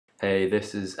Hey,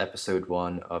 this is episode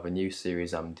 1 of a new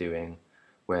series I'm doing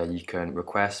where you can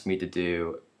request me to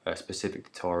do a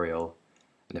specific tutorial,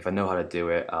 and if I know how to do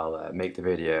it, I'll make the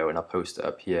video and I'll post it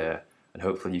up here, and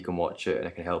hopefully you can watch it and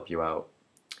it can help you out.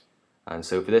 And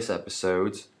so for this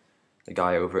episode, the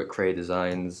guy over at Create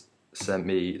Designs sent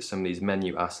me some of these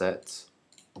menu assets,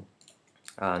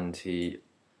 and he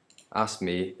asked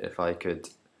me if I could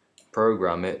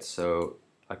program it so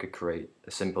I could create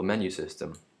a simple menu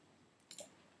system.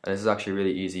 And this is actually a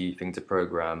really easy thing to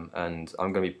program, and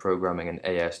I'm going to be programming an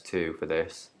AS2 for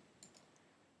this.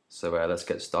 So let's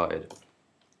get started.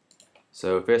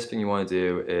 So first thing you want to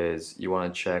do is you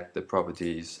want to check the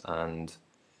properties, and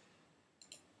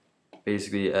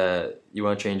basically you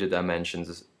want to change the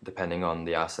dimensions depending on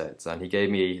the assets. And he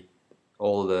gave me,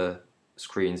 all the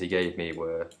screens he gave me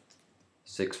were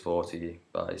 640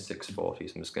 by 640,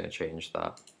 so I'm just going to change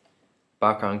that.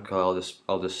 Background color,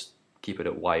 I'll just keep it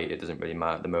at white. It doesn't really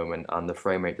matter at the moment, and the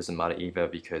frame rate doesn't matter either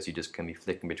because you just can be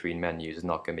flicking between menus. There's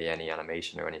not going to be any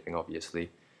animation or anything, obviously.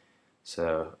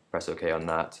 So press OK on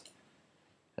that,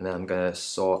 and then I'm going to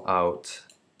sort out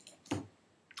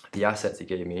the assets he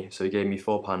gave me. So he gave me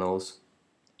 4 panels.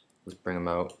 Let's bring them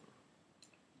out.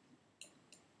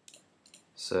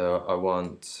 So I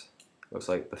want, looks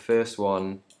like the first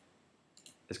one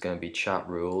is going to be chat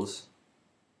rules.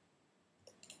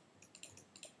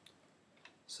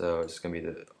 So it's going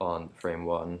to be on frame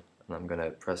 1, and I'm going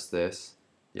to press this,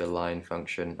 the align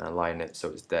function, and align it so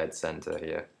it's dead center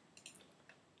here.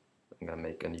 I'm going to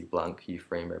make a new blank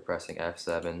keyframe by pressing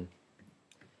F7. And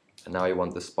now I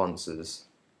want the sponsors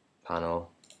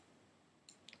panel.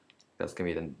 That's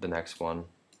going to be the next one.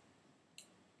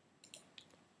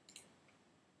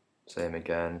 Same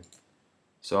again.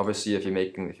 So obviously if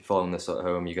you're following this at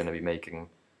home, you're going to be making,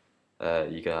 you're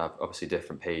going to have obviously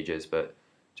different pages, but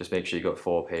just make sure you've got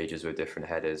 4 pages with different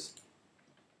headers,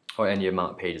 or any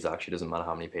amount of pages. Actually, doesn't matter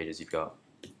how many pages you've got.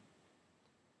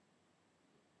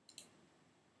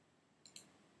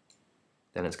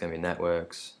 Then it's going to be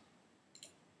networks,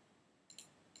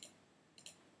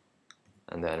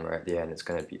 and then right at the end it's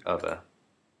going to be other.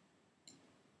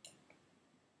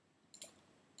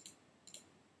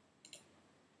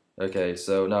 Okay,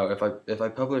 so now if I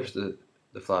publish the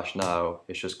flash now,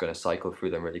 it's just going to cycle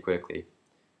through them really quickly.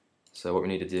 So what we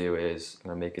need to do is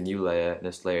I'm going to make a new layer, and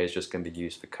this layer is just going to be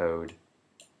used for code.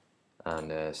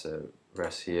 And so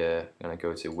rest here, I'm going to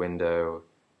go to Window,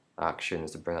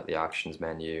 Actions to bring up the Actions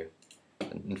menu.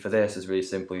 And for this, it's really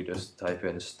simple. You just type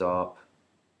in stop,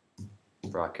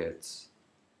 brackets,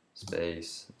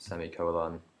 space,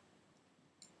 semicolon.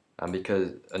 And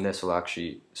this will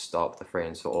actually stop the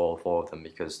frames for all 4 of them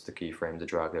because the keyframes are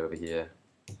dragged over here.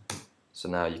 So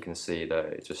now you can see that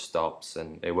it just stops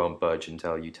and it won't budge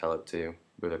until you tell it to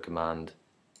with a command.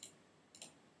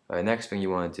 Next thing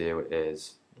you want to do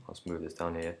is, let's move this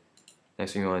down here.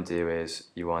 Next thing you want to do is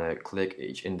you want to click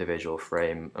each individual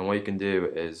frame, and what you can do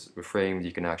is with frames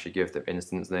you can actually give them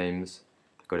instance names.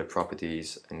 Go to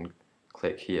properties and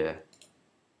click here.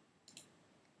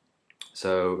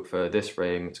 So for this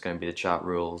frame it's going to be the chat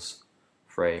rules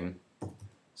frame.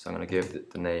 So I'm going to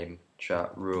give the name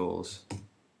chat rules,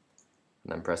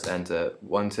 and then press enter.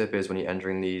 One tip is when you're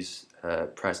entering these,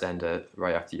 press enter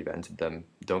right after you've entered them.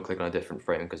 Don't click on a different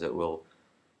frame because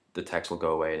the text will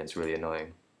go away and it's really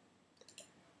annoying.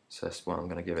 So this one I'm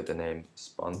going to give it the name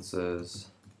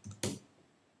sponsors.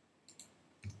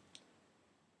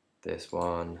 This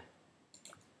one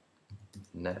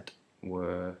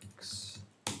networks,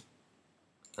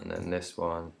 and then this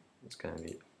one is going to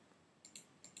be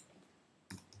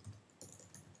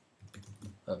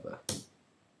other.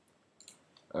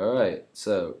 Alright,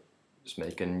 so just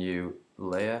make a new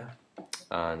layer,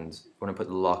 and I want to put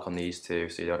the lock on these 2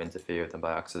 so you don't interfere with them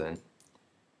by accident.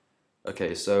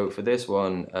 Okay, so for this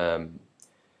one,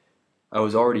 I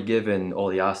was already given all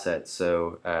the assets,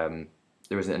 so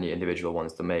there isn't any individual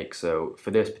ones to make. So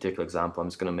for this particular example, I'm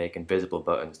just going to make invisible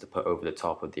buttons to put over the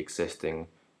top of the existing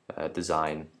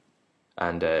design.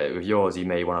 And with yours, you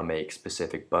may want to make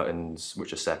specific buttons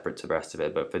which are separate to the rest of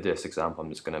it, but for this example, I'm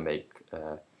just going to make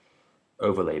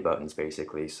overlay buttons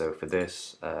basically. So for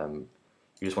this, you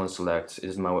just want to select, it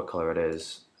doesn't matter what color it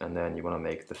is, and then you want to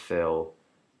make the fill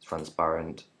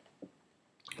transparent,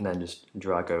 and then just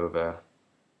drag over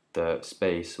the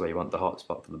space where you want the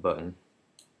hotspot for the button.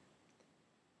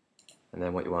 And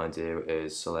then what you want to do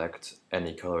is select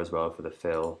any color as well for the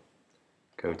fill,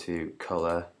 go to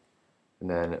color, and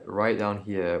then right down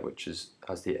here, which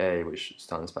has the A, which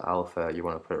stands for alpha, you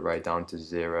want to put it right down to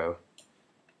 0,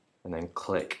 and then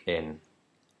click in.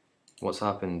 What's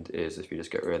happened is, if you just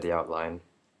get rid of the outline,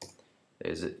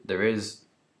 is there is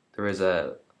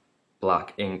a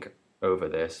black ink over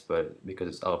this, but because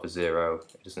it's alpha 0,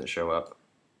 it doesn't show up.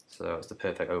 So it's the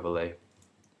perfect overlay.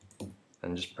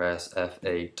 And just press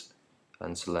F8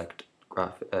 and select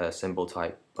symbol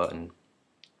type button.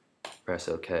 Press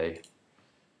OK.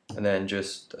 And then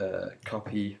just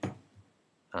copy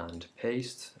and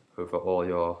paste over all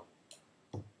your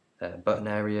button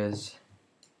areas.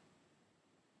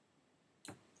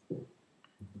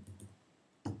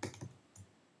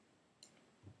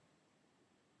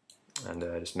 And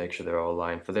just make sure they're all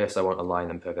aligned. For this I won't align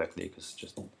them perfectly because it's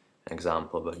just an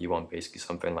example, but you want basically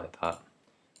something like that.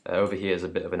 Over here is a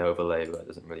bit of an overlay, but it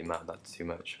doesn't really matter that too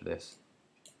much for this.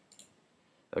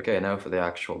 Okay, now for the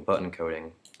actual button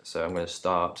coding. So I'm going to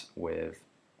start with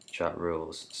chat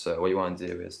rules. So what you want to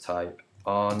do is type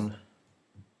on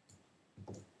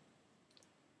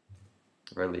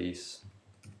release.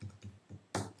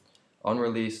 On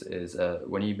release is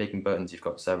when you're making buttons, you've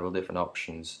got several different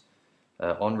options.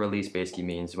 On release basically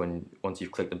means once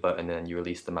you've clicked the button and you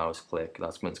release the mouse click,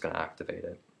 that's when it's going to activate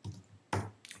it.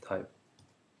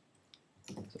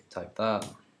 Type that,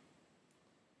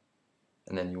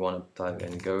 and then you want to type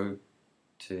in go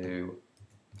to,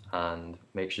 and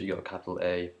make sure you got a capital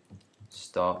A,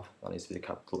 stop, that needs to be a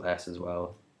capital S as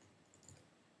well.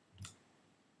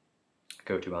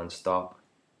 Go to and stop.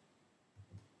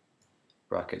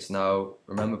 Brackets. Now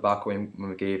remember back when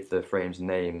we gave the frames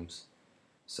names.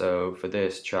 So for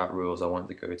this chat rules, I want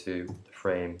to go to the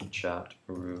frame chat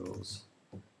rules.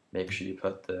 Make sure you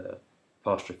put the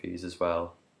apostrophes as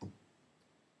well,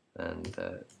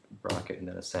 and bracket and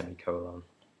then a semicolon.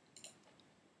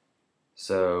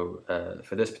 So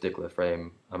for this particular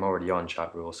frame, I'm already on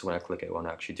chat rules, so when I click it, it won't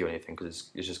actually do anything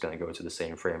because it's just going to go to the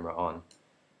same frame we're on.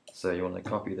 So you want to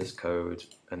copy this code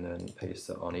and then paste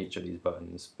it on each of these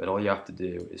buttons, but all you have to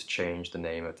do is change the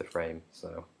name of the frame.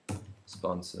 So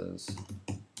sponsors,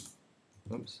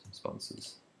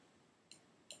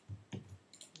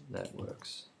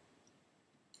 networks.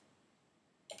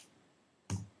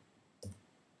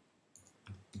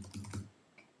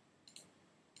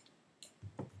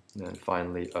 And then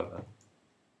finally other.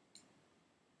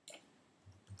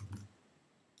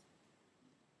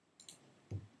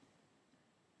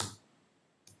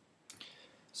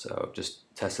 So I've just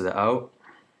tested it out,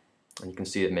 and you can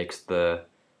see it makes the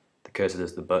cursor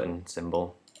as the button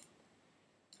symbol,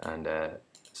 and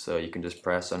so you can just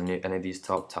press on any of these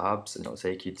top tabs and it'll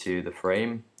take you to the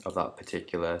frame of that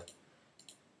particular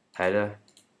header.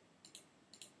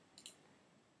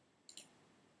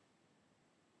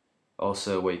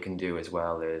 Also what you can do as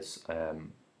well is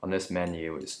on this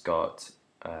menu it's got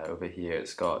over here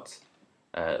it's got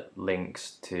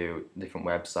links to different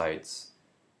websites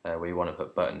where you want to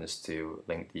put buttons to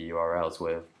link the URLs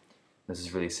with. This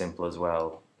is really simple as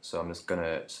well, so I'm just going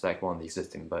to select one of the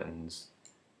existing buttons,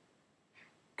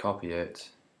 copy it,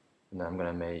 and then I'm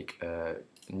going to make a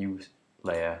new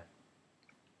layer,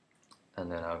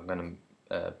 and then I'm going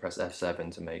to press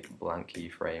F7 to make a blank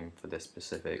keyframe for this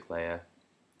specific layer.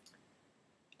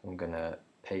 I'm going to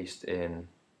paste in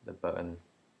the button.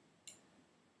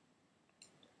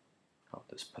 I'll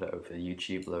just put it over the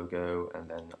YouTube logo, and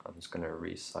then I'm just going to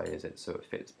resize it so it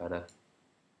fits better.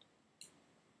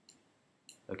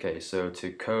 Okay, so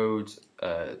to code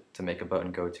to make a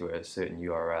button go to a certain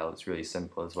URL, it's really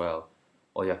simple as well.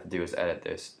 All you have to do is edit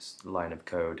this line of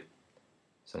code.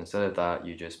 So instead of that,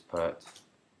 you just put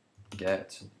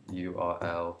get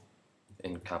URL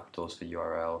in capitals for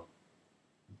URL,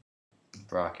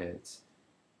 brackets,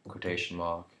 quotation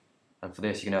mark, and for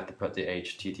this you're going to have to put the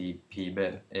HTTP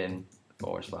bit in,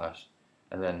 /,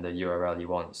 and then the URL you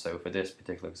want. So for this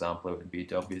particular example it would be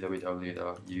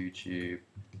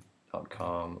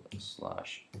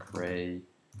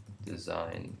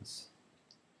www.youtube.com/craydesigns,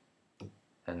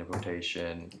 and a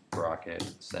quotation, bracket,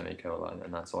 semicolon,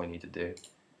 and that's all you need to do.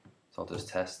 So I'll just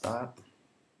test that.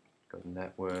 Go to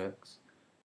networks,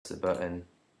 press the button,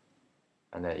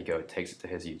 and there you go, it takes it to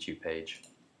his YouTube page.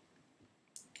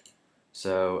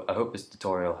 So I hope this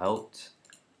tutorial helped,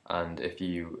 and if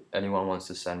anyone wants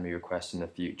to send me requests in the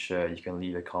future, you can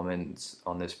leave a comment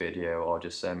on this video or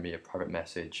just send me a private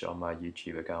message on my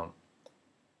YouTube account.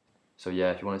 So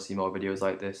yeah, if you want to see more videos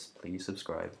like this, please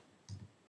subscribe.